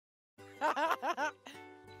A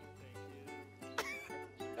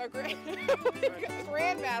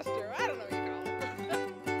grandmaster. I don't know what you call it.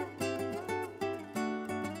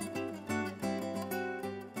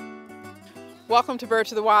 Welcome to Bird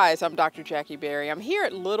to the Wise. I'm Dr. Jackie Berry. I'm here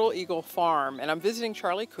at Little Eagle Farm, and I'm visiting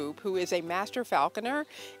Charlie Coop, who is a master falconer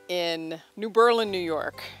in New Berlin, New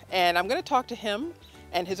York. And I'm going to talk to him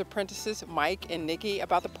and his apprentices, Mike and Nikki,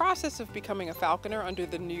 about the process of becoming a falconer under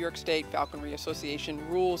the New York State Falconry Association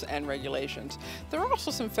rules and regulations. There are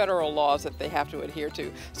also some federal laws that they have to adhere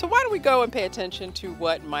to. So why don't we go and pay attention to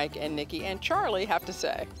what Mike and Nikki and Charlie have to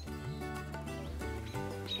say.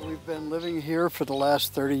 We've been living here for the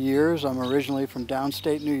last 30 years. I'm originally from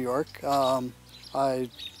downstate New York. I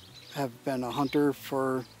have been a hunter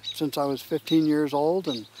since I was 15 years old.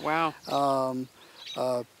 And wow.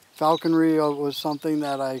 Falconry was something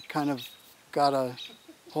that I kind of got a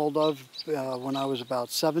hold of when I was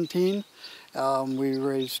about 17. We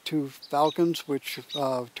raised 2 falcons, which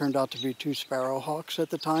turned out to be 2 sparrowhawks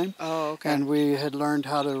at the time. Oh, okay. And we had learned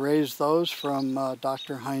how to raise those from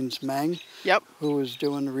Dr. Heinz Mang, yep, who was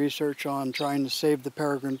doing the research on trying to save the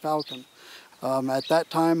peregrine falcon. At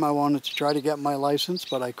that time, I wanted to try to get my license,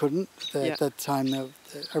 but I couldn't. At that time,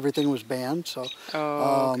 everything was banned. So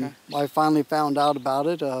okay. I finally found out about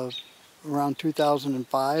it around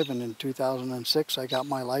 2005, and in 2006, I got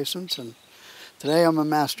my license, and today I'm a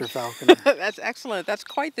master falconer. That's excellent. That's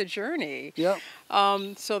quite the journey. Yep.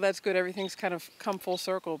 So that's good. Everything's kind of come full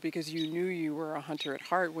circle because you knew you were a hunter at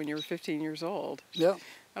heart when you were 15 years old. Yep.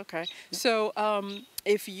 Okay. Yep. So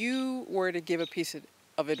if you were to give a piece of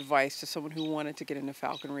advice to someone who wanted to get into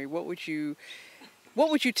falconry, what would you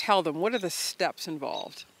tell them? What are the steps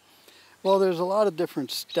involved? Well, there's a lot of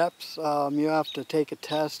different steps. You have to take a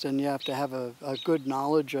test, and you have to have a good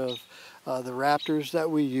knowledge of the raptors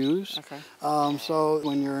that we use. Okay. So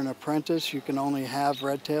when you're an apprentice, you can only have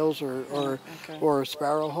red tails or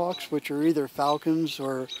sparrowhawks, which are either falcons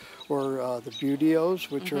or the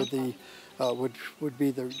buteos, which are the would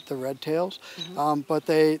be the red tails. But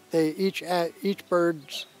each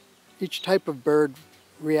type of bird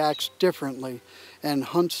reacts differently and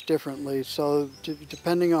hunts differently. So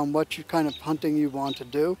depending on what kind of hunting you want to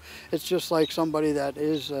do, it's just like somebody that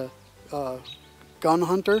is a gun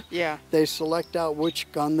hunter. Yeah. They select out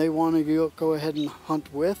which gun they want to go ahead and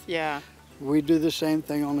hunt with. Yeah. We do the same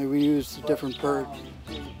thing, only we use the different birds.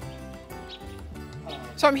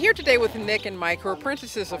 So I'm here today with Nick and Mike, who are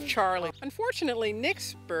apprentices of Charlie. Unfortunately,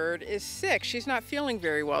 Nick's bird is sick. She's not feeling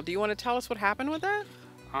very well. Do you want to tell us what happened with that?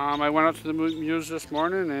 I went up to the muse this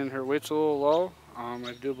morning, and her weight's a little low.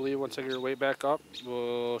 I do believe once I get her weight back up,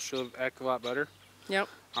 she'll act a lot better. Yep.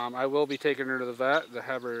 I will be taking her to the vet to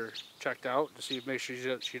have her checked out to make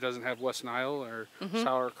sure she doesn't have West Nile or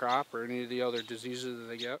sour crop or any of the other diseases that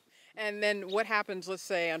they get. And then what happens, let's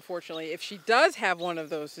say, unfortunately, if she does have one of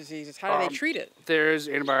those diseases, how do they treat it? There's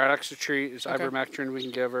antibiotics to treat. There's ivermectin we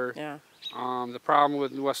can give her. Yeah. The problem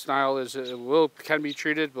with West Nile is it can be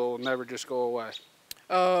treated, but will never just go away.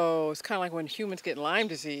 Oh, it's kind of like when humans get Lyme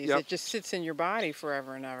disease. Yep. It just sits in your body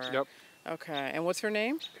forever and ever. Yep. Okay. And what's her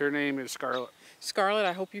name? Her name is Scarlet. Scarlet,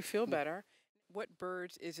 I hope you feel better. What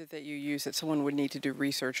birds is it that you use that someone would need to do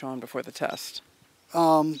research on before the test?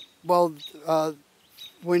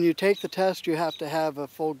 When you take the test, you have to have a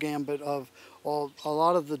full gambit of a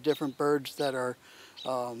lot of the different birds that are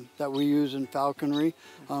that we use in falconry,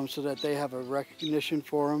 so that they have a recognition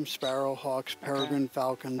for them: sparrowhawks, peregrine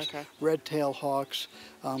falcons, red-tailed hawks,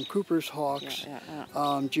 Cooper's hawks,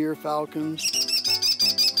 gyr falcons.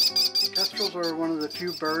 Kestrels are one of the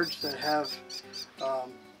few birds that have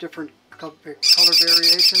different color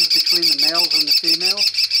variations between the males and the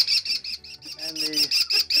females. And the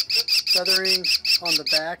feathering on the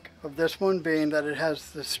back of this one, being that it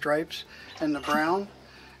has the stripes and the brown,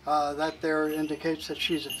 that there indicates that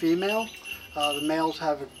she's a female. The males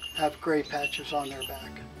have gray patches on their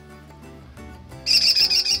back.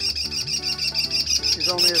 She's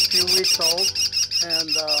only a few weeks old,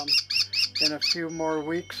 and in a few more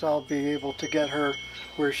weeks I'll be able to get her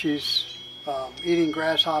where she's eating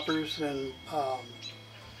grasshoppers and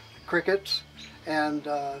crickets, and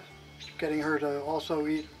getting her to also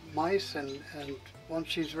eat mice, and once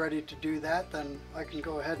she's ready to do that, then I can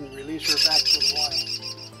go ahead and release her back to the wild.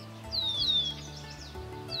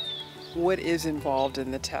 What is involved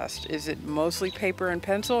in the test? Is it mostly paper and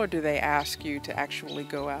pencil, or do they ask you to actually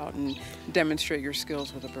go out and demonstrate your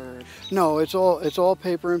skills with a bird? No, it's all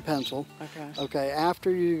paper and pencil. Okay. Okay.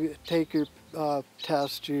 After you take your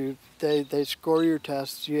test. They score your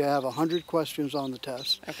tests. You have 100 questions on the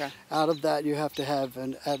test. Okay. Out of that, you have to have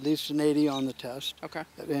at least an 80 on the test. Okay.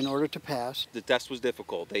 In order to pass. The test was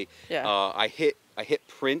difficult. Yeah. I hit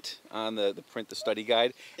print on the print the study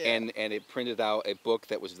guide, Yeah. and it printed out a book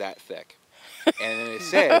that was that thick, and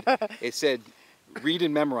it said read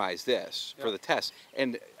and memorize this for the test.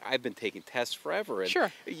 And I've been taking tests forever, and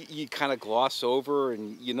Sure. you kind of gloss over,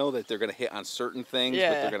 and you know that they're going to hit on certain things,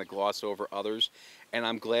 but they're going to gloss over others. And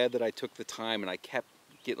I'm glad that I took the time, and I kept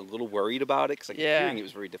getting a little worried about it because I kept hearing it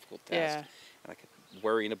was a very difficult test. Yeah. And I kept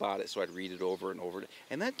worrying about it, so I'd read it over and over.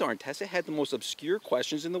 And that darn test, it had the most obscure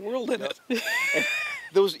questions in the world in it.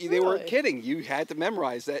 And they weren't kidding. You had to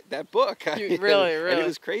memorize that book. Really? And it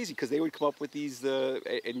was crazy because they would come up with these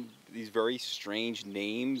very strange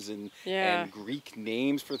names and Greek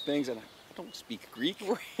names for things, and I don't speak Greek.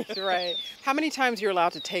 Right. How many times you're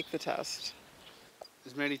allowed to take the test?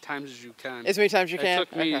 As many times as you can. As many times as you can? It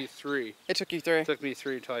took me 3. It took you 3? It took me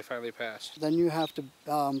 3 until I finally passed. Then you have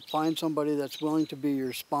to find somebody that's willing to be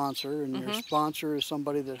your sponsor, and your sponsor is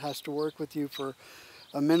somebody that has to work with you for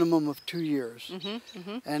a minimum of 2 years.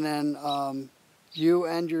 And then you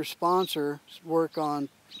and your sponsor work on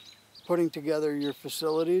putting together your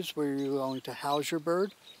facilities where you're going to house your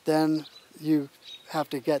bird. Then you have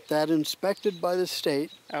to get that inspected by the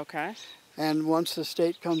state. Okay. And once the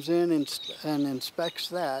state comes in and inspects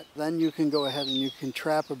that, then you can go ahead and you can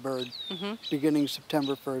trap a bird beginning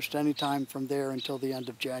September 1st, anytime from there until the end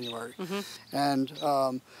of January. And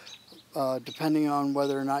depending on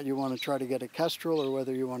whether or not you want to try to get a kestrel or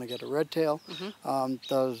whether you want to get a red tail,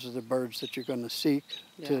 those are the birds that you're going to seek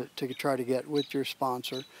to try to get with your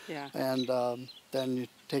sponsor. Yeah. And then you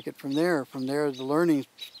take it from there. From there, the learning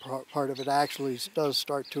part of it actually does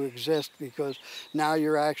start to exist, because now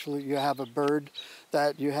you have a bird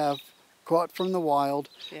that you have caught from the wild,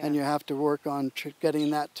 and you have to work on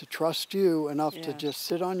getting that to trust you enough to just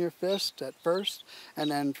sit on your fist at first,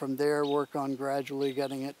 and then from there work on gradually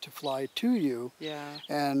getting it to fly to you. Yeah.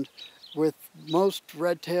 And with most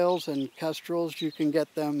red tails and kestrels, you can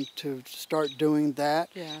get them to start doing that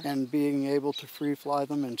and being able to free fly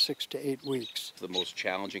them in 6 to 8 weeks. The most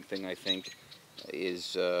challenging thing, I think,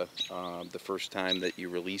 is the first time that you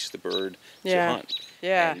release the bird to hunt.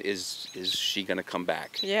 Yeah. And is she going to come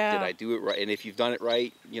back? Yeah. Did I do it right? And if you've done it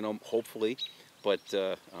right, hopefully. But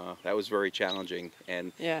that was very challenging,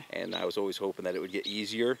 and I was always hoping that it would get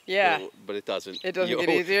easier. Yeah. But it doesn't. It doesn't get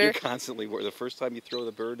easier. You're constantly the first time you throw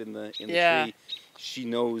the bird in the tree, she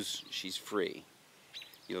knows she's free.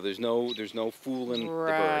 There's no fooling the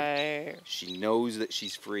bird. She knows that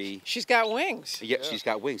she's free. She's got wings. Yeah, she's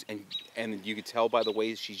got wings, and you can tell by the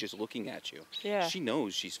way she's just looking at you. Yeah. She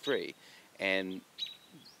knows she's free, and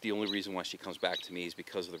the only reason why she comes back to me is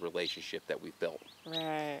because of the relationship that we've built.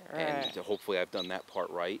 Right. And hopefully I've done that part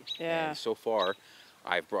right. Yeah. And so far,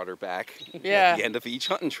 I've brought her back at the end of each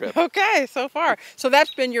hunting trip. Okay, so far. So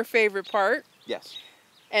that's been your favorite part? Yes.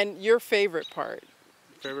 And your favorite part?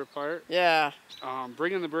 Favorite part? Yeah.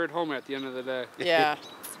 Bringing the bird home at the end of the day. Yeah.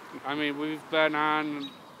 I mean, we've been on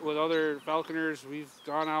with other falconers. We've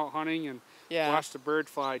gone out hunting and watched the bird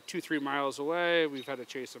fly 2-3 miles away. We've had to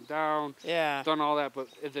chase them down. Yeah. Done all that, but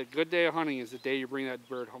the good day of hunting is the day you bring that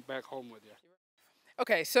bird back home with you.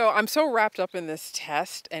 Okay, so I'm so wrapped up in this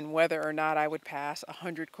test and whether or not I would pass a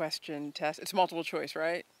 100-question test. It's multiple choice,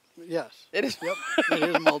 right? Yes. It is? Yep, it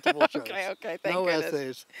is multiple choice. Okay, thank no goodness.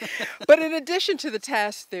 essays. But in addition to the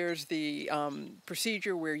test, there's the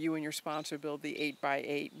procedure where you and your sponsor build the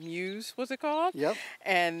 8x8 Muse, what's it called? Yep.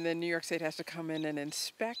 And the New York State has to come in and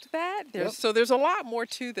inspect that. Yep. So there's a lot more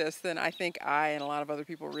to this than I think I and a lot of other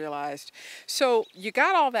people realized. So you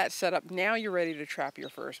got all that set up. Now you're ready to trap your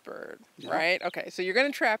first bird, right? Okay, so you're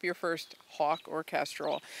going to trap your first hawk or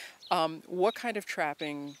kestrel. What kind of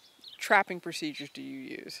trapping procedures do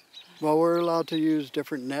you use? Well, we're allowed to use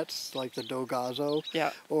different nets like the Dogazo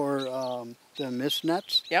or the mist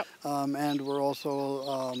nets. Yep. And we're also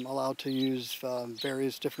allowed to use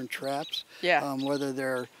various different traps. Yeah. Whether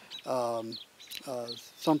they're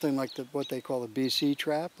something like what they call a BC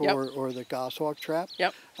trap or the goshawk trap.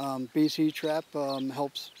 Yep. BC trap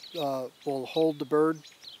will hold the bird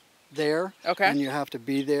there. Okay. And you have to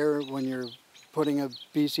be there when you're putting a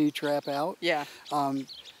BC trap out. Yeah.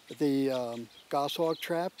 The goshawk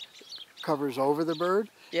trap covers over the bird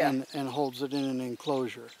and holds it in an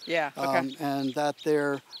enclosure. Yeah, okay. And that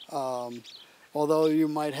there, although you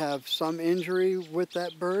might have some injury with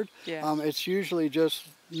that bird, it's usually just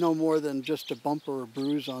no more than just a bump or a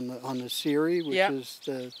bruise on the cirri, which is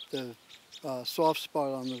the soft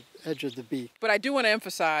spot on the edge of the beak. But I do want to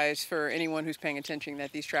emphasize for anyone who's paying attention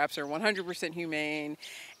that these traps are 100% humane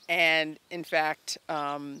and in fact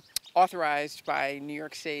authorized by New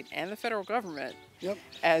York State and the federal government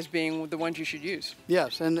as being the ones you should use.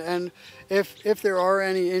 Yes, and if there are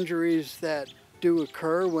any injuries that do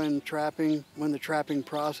occur when the trapping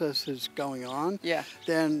process is going on,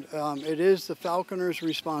 then it is the falconer's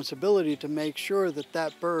responsibility to make sure that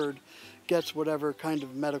that bird gets whatever kind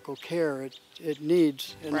of medical care it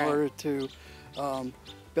needs in order to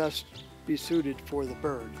best be suited for the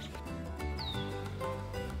bird.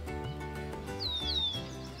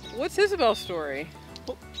 What's Isabel's story?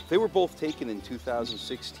 Well, they were both taken in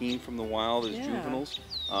 2016 from the wild as juveniles.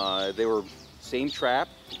 They were same trap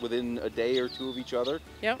within a day or two of each other,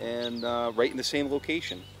 and right in the same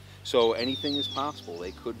location. So anything is possible.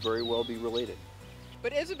 They could very well be related.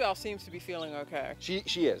 But Isabel seems to be feeling okay. She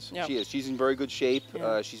is. She is. She's in very good shape.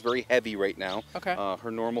 She's very heavy right now. Her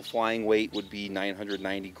normal flying weight would be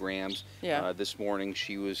 990 grams. This morning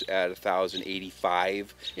she was at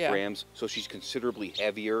 1,085 grams. So she's considerably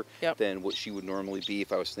heavier than what she would normally be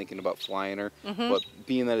if I was thinking about flying her. But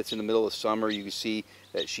being that it's in the middle of summer, you can see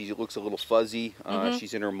that she looks a little fuzzy.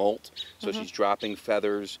 She's in her molt, so she's dropping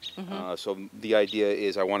feathers. So the idea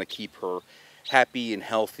is I want to keep her happy and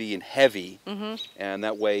healthy and heavy, and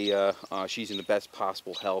that way she's in the best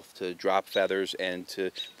possible health to drop feathers, and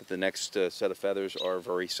that the next set of feathers are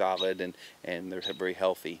very solid and they're very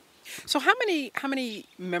healthy. So how many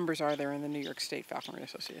members are there in the New York State Falconry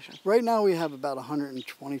Association? Right now we have about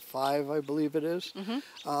 125, I believe it is.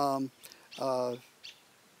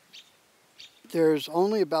 There's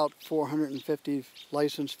only about 450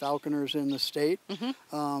 licensed falconers in the state.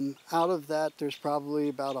 Out of that, there's probably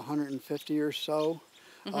about 150 or so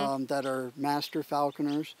that are master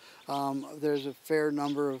falconers. There's a fair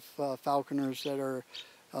number of falconers that are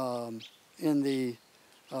in the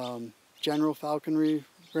general falconry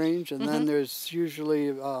range, and then there's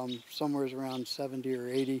usually somewhere around 70 or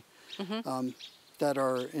 80 that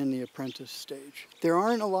are in the apprentice stage. There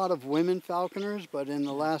aren't a lot of women falconers, but in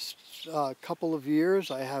the last couple of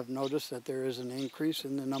years I have noticed that there is an increase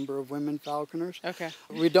in the number of women falconers.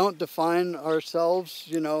 We don't define ourselves,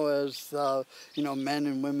 as men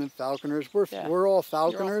and women falconers. We're all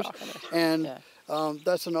falconers, and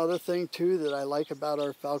that's another thing too that I like about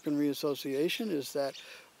our Falconry Association, is that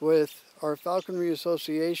with our Falconry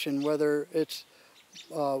Association, whether it's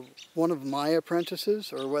one of my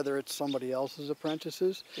apprentices or whether it's somebody else's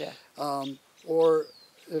apprentices, or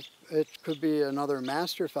if it could be another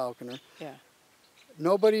master falconer,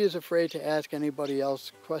 nobody is afraid to ask anybody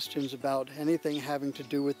else questions about anything having to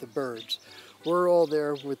do with the birds. We're all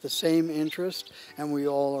there with the same interest, and we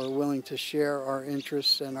all are willing to share our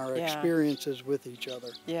interests and our experiences with each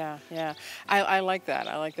other. I like that.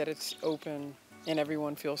 I like that it's open and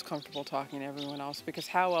everyone feels comfortable talking to everyone else, because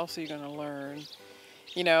how else are you going to learn?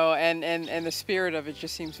 And the spirit of it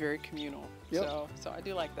just seems very communal. So I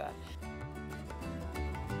do like that.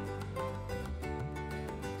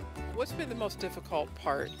 What's been the most difficult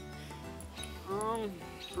part?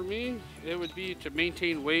 For me, it would be to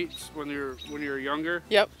maintain weights when you're younger.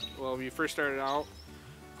 Well, when you first started out,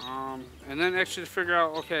 and then actually to figure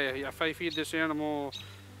out, okay, if I feed this animal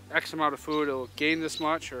X amount of food, it'll gain this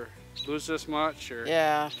much or lose this much, or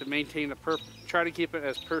to maintain try to keep it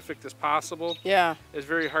as perfect as possible. It's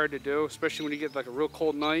very hard to do, especially when you get like a real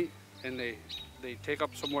cold night and they take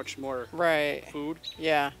up so much more food,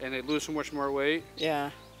 and they lose so much more weight.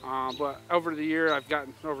 But over the years, I've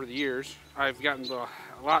gotten a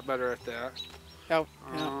lot better at that.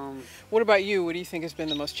 What about you? What do you think has been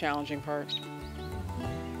the most challenging part?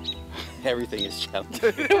 Everything is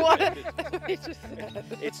challenging.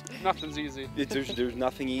 Nothing's easy. There's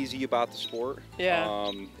nothing easy about the sport.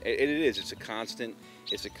 It is. It's a constant.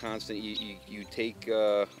 You take.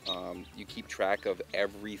 You keep track of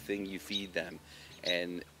everything you feed them,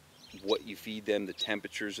 and what you feed them, the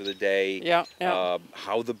temperatures of the day,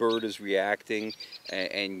 how the bird is reacting,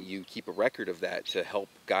 and you keep a record of that to help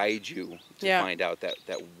guide you to find out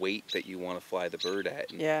that weight that you want to fly the bird at,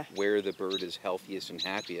 and where the bird is healthiest and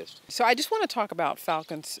happiest. So I just want to talk about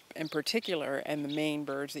falcons in particular, and the main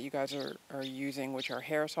birds that you guys are using, which are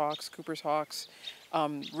Harris hawks, Cooper's hawks,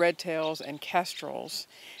 red tails, and kestrels,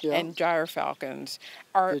 and gyre falcons.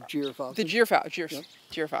 The gyre falcons.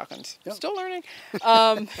 Gyre falcons. Still learning.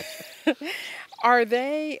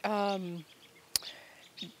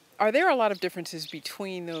 Are there a lot of differences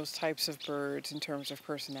between those types of birds in terms of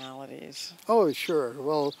personalities? Oh, sure.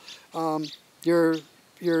 Well, your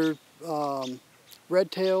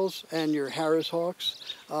red tails and your Harris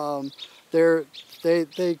hawks,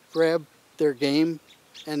 they grab their game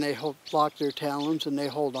and they lock their talons and they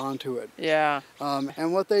hold on to it. Yeah.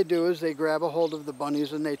 And what they do is they grab a hold of the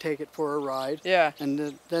bunnies and they take it for a ride. Yeah.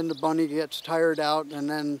 And then the bunny gets tired out, and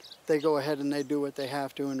then they go ahead and they do what they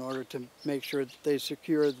have to in order to make sure that they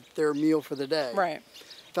secure their meal for the day. Right.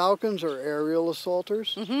 Falcons are aerial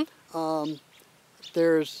assaulters. Mm-hmm.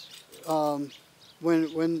 There's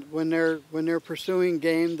when they're pursuing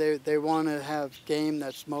game, they want to have game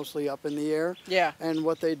that's mostly up in the air. Yeah. And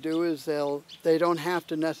what they do is they don't have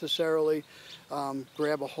to necessarily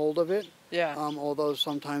grab a hold of it. Yeah. Although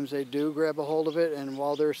sometimes they do grab a hold of it, and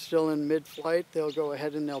while they're still in mid-flight, they'll go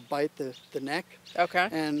ahead and they'll bite the neck. Okay.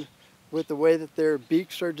 And with the way that their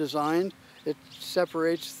beaks are designed, it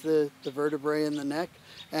separates the vertebrae in the neck,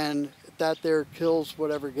 and that there kills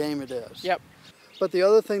whatever game it is. Yep. But the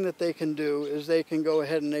other thing that they can do is they can go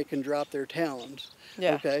ahead and they can drop their talons.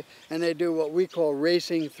 Yeah. Okay. And they do what we call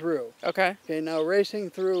racing through. Okay. Okay. Now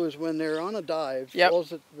racing through is when they're on a dive. Yep.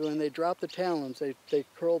 When they drop the talons, they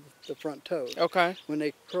curl the front toes. Okay. When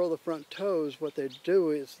they curl the front toes, what they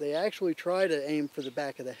do is they actually try to aim for the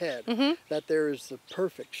back of the head. Mm-hmm. That there is the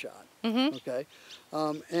perfect shot. Mm-hmm. Okay.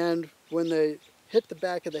 And when they hit the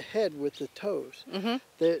back of the head with the toes, mm-hmm.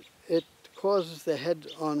 it causes the head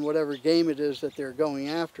on whatever game it is that they're going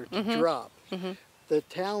after to mm-hmm. drop. Mm-hmm. The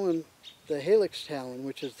talon, the helix talon,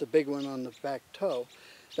 which is the big one on the back toe,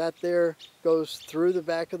 that there goes through the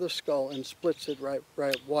back of the skull and splits it right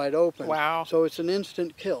wide open. Wow. So it's an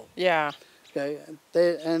instant kill. Yeah. Okay.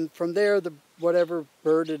 And from there, whatever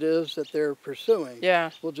bird it is that they're pursuing, yeah,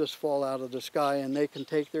 will just fall out of the sky, and they can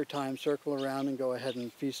take their time, circle around, and go ahead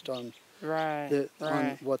and feast on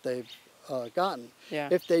on what they've gotten. Yeah.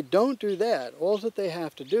 If they don't do that, all that they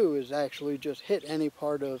have to do is actually just hit any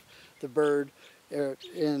part of the bird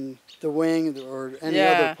in the wing or any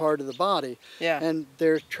other part of the body. Yeah. And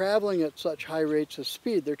they're traveling at such high rates of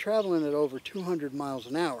speed. They're traveling at over 200 miles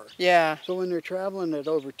an hour. Yeah. So when they're traveling at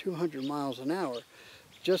over 200 miles an hour,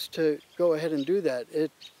 just to go ahead and do that,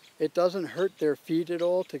 it doesn't hurt their feet at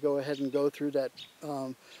all to go ahead and go through that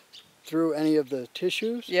through any of the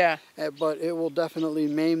tissues. Yeah. But it will definitely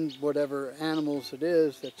maim whatever animals it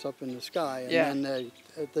is that's up in the sky. And then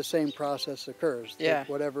the same process occurs. Yeah.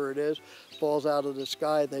 Whatever it is falls out of the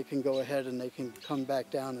sky, they can go ahead and they can come back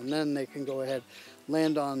down, and then they can go ahead,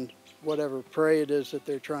 land on whatever prey it is that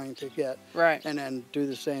they're trying to get. Right. And then do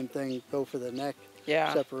the same thing, go for the neck.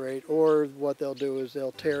 Yeah. Separate, or what they'll do is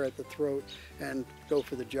they'll tear at the throat and go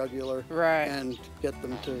for the jugular. Right. And get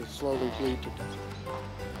them to slowly bleed to death.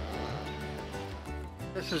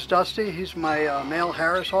 This is Dusty. He's my male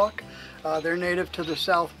Harris hawk. They're native to the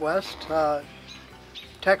Southwest,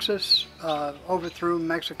 Texas, over through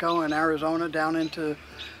Mexico and Arizona down into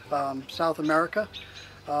South America.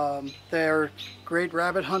 They're great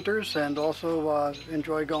rabbit hunters and also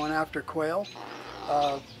enjoy going after quail.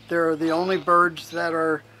 They're the only birds that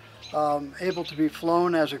are able to be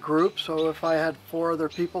flown as a group. So if I had 4 other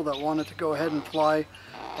people that wanted to go ahead and fly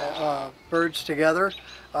birds together,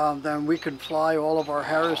 then we could fly all of our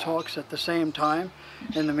Harris hawks at the same time.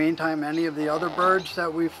 In the meantime, any of the other birds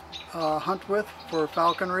that we hunt with for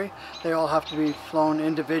falconry, they all have to be flown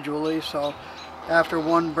individually. So after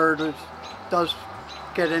one bird does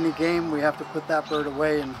get any game, we have to put that bird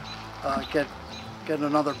away and get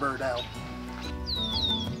another bird out.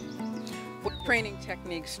 What training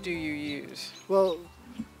techniques do you use? Well,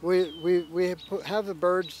 we have the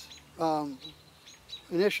birds.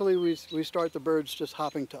 Initially, we start the birds just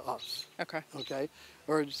hopping to us. Okay. Okay,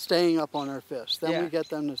 or staying up on our fists. Then we get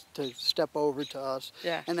them to step over to us.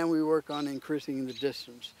 Yeah. And then we work on increasing the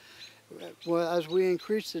distance. Well, as we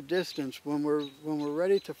increase the distance, when we're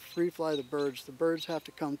ready to free fly the birds have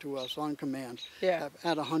to come to us on command. Yeah.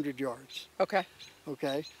 At 100 yards. Okay.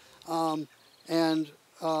 Okay.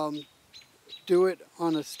 Do it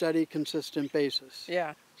on a steady, consistent basis.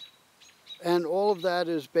 Yeah. And all of that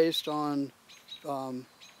is based on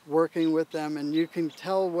working with them, and you can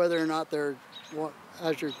tell whether or not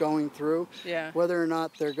as you're going through, whether or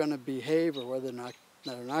not they're going to behave or whether or not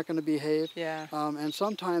they're not going to behave. Yeah. And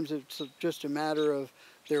sometimes it's just a matter of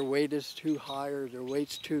their weight is too high or their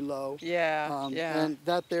weight's too low. Yeah. And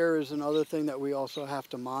that there is another thing that we also have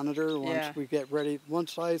to monitor once we get ready.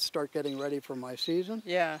 Once I start getting ready for my season,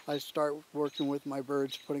 I start working with my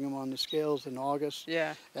birds, putting them on the scales in August.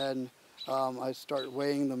 Yeah. And I start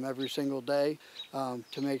weighing them every single day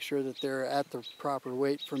to make sure that they're at the proper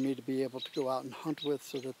weight for me to be able to go out and hunt with,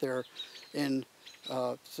 so that they're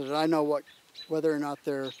so that I know whether or not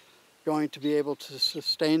they're going to be able to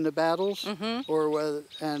sustain the battles, or whether,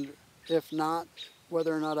 and if not,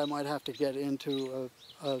 whether or not I might have to get into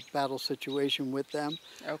a battle situation with them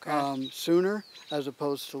sooner as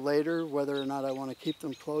opposed to later, whether or not I want to keep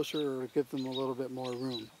them closer or give them a little bit more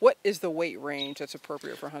room. What is the weight range that's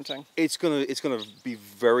appropriate for hunting? It's gonna be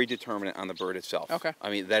very determinant on the bird itself. Okay. I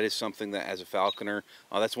mean, that is something that as a falconer,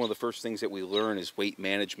 that's one of the first things that we learn is weight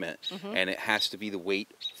management, and it has to be the weight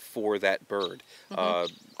for that bird.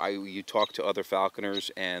 You talk to other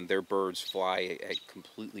falconers and their birds fly at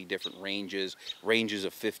completely different ranges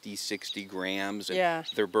of 50, 60 grams, and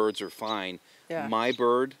their birds are fine. My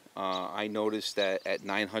bird, I noticed that at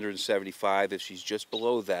 975, if she's just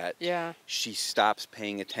below that, she stops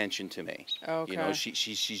paying attention to me. You know,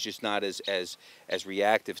 she's just not as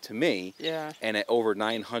reactive to me. And at over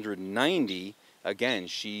 990, again,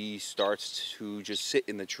 she starts to just sit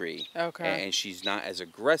in the tree. And she's not as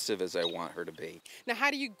aggressive as I want her to be. Now,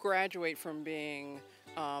 how do you graduate from being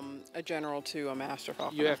a general to a master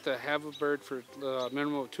falconer? You have to have a bird for a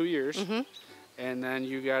minimum of 2 years, and then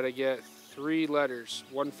you got to get 3 letters,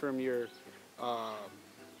 1 from your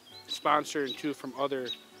sponsor and 2 from other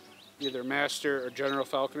either master or general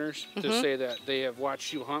falconers to say that they have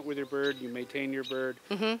watched you hunt with your bird, you maintain your bird,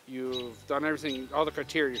 you've done everything, all the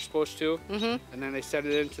criteria you're supposed to, and then they send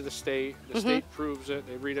it into the state. The state proves it,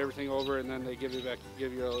 they read everything over, and then they give you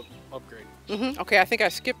an upgrade. Okay, I think I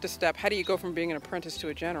skipped a step. How do you go from being an apprentice to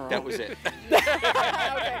a general? That was it.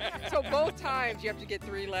 Okay, so both times you have to get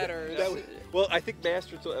 3 letters. Well, I think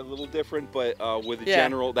master's a little different, but with a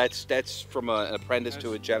general, that's from an apprentice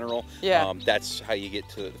to a general. That's how you get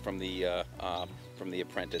from the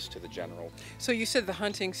apprentice to the general. So you said the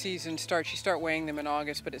hunting season starts, you start weighing them in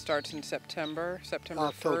August, but it starts in September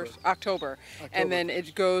October. 1st? October. And then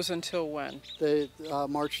it goes until when?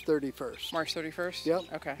 March 31st. March 31st? Yep.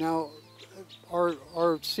 Okay. Now,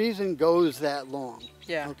 our season goes that long.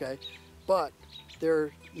 Okay. But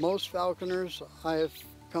most falconers I have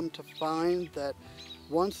come to find that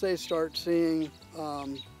once they start seeing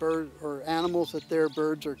bird or animals that their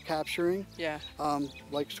birds are capturing,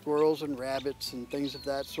 like squirrels and rabbits and things of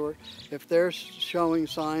that sort, if they're showing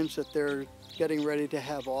signs that they're getting ready to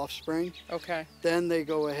have offspring, then they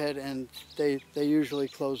go ahead and they usually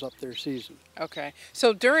close up their season. Okay.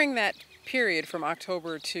 So during that period from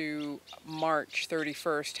October to March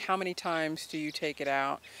 31st, how many times do you take it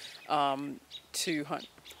out to hunt?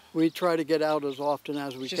 We try to get out as often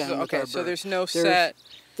as we can with our birds. So there's no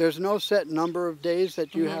There's no set number of days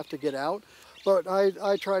that you have to get out, but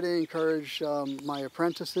I try to encourage my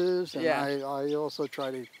apprentices, and I also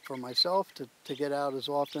try for myself to get out as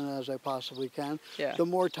often as I possibly can. The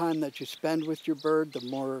more time that you spend with your bird,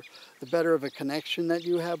 the better of a connection that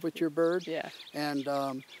you have with your bird, and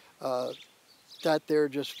that there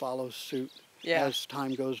just follows suit as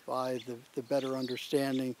time goes by. The better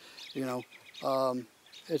understanding, you know.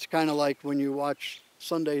 It's kind of like when you watch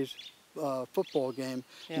Sunday's football game,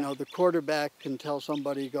 you know, the quarterback can tell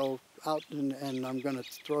somebody go out and I'm going to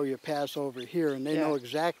throw you a pass over here, and they know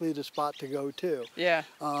exactly the spot to go to,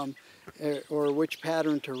 or which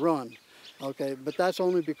pattern to run. Okay, but that's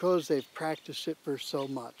only because they've practiced it for so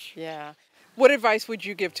much. What advice would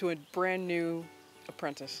you give to a brand new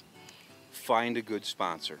apprentice? Find a good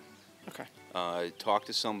sponsor. Talk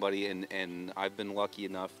to somebody, and I've been lucky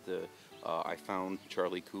enough to I found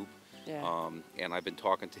Charlie Coop, and I've been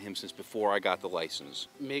talking to him since before I got the license.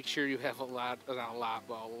 Make sure you have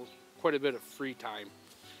quite a bit of free time.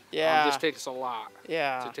 This takes a lot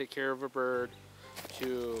to take care of a bird,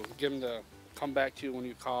 to get him to come back to you when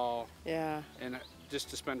you call, and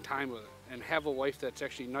just to spend time with it. And have a wife that's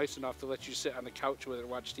actually nice enough to let you sit on the couch with it and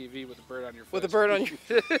watch TV with a bird on your face. With a bird on your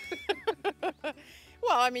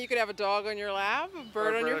Well, I mean, you could have a dog on your lap, a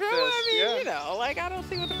bird on your foot. I mean, you know, like, I don't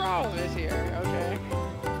see what the problem is here. Okay.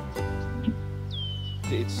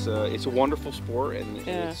 It's a wonderful sport, and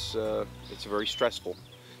it's very stressful,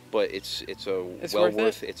 but it's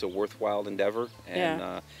a worthwhile endeavor,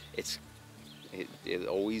 and it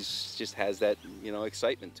always just has that, you know,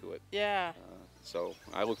 excitement to it. So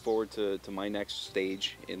I look forward to my next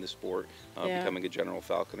stage in the sport, becoming a general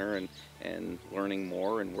falconer and learning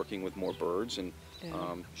more and working with more birds. And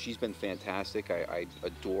she's been fantastic. I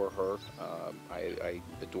adore her. I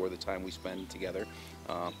adore the time we spend together.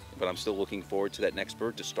 But I'm still looking forward to that next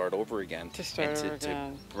bird to start over again.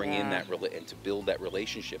 To bring in that and to build that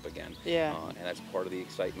relationship again. And that's part of the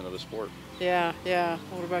excitement of the sport.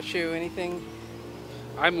 What about you? Anything?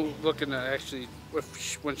 I'm looking to actually,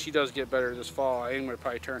 when she does get better this fall, I am going to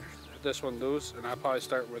probably turn this one loose, and I'll probably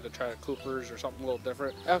start with a try of Coopers or something a little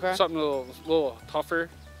different. Something a little tougher.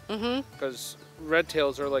 Because red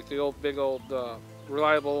tails are like the big old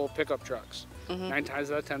reliable pickup trucks. 9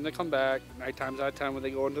 times out of 10 they come back. 9 times out of 10 when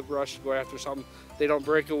they go into the brush to go after something, they don't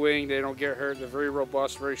break a wing, they don't get hurt. They're very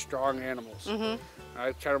robust, very strong animals.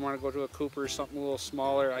 I kind of want to go to a coop or something a little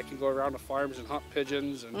smaller. I can go around the farms and hunt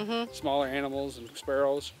pigeons and smaller animals and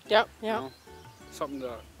sparrows. Yep, you know, something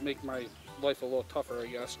to make my life a little tougher, I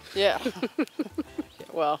guess. Yeah.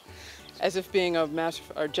 Well, as if being a master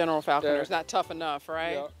or general falconer is not tough enough,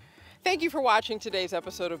 right? Yeah. Thank you for watching today's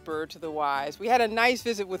episode of Bird to the Wise. We had a nice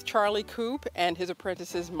visit with Charlie Coop and his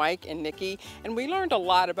apprentices Mike and Nikki, and we learned a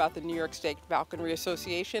lot about the New York State Falconry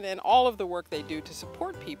Association and all of the work they do to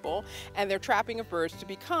support people and their trapping of birds to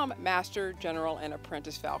become master, general, and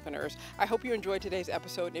apprentice falconers. I hope you enjoyed today's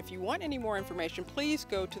episode, and if you want any more information, please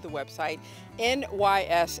go to the website nysfa.org.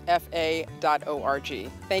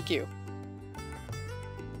 Thank you.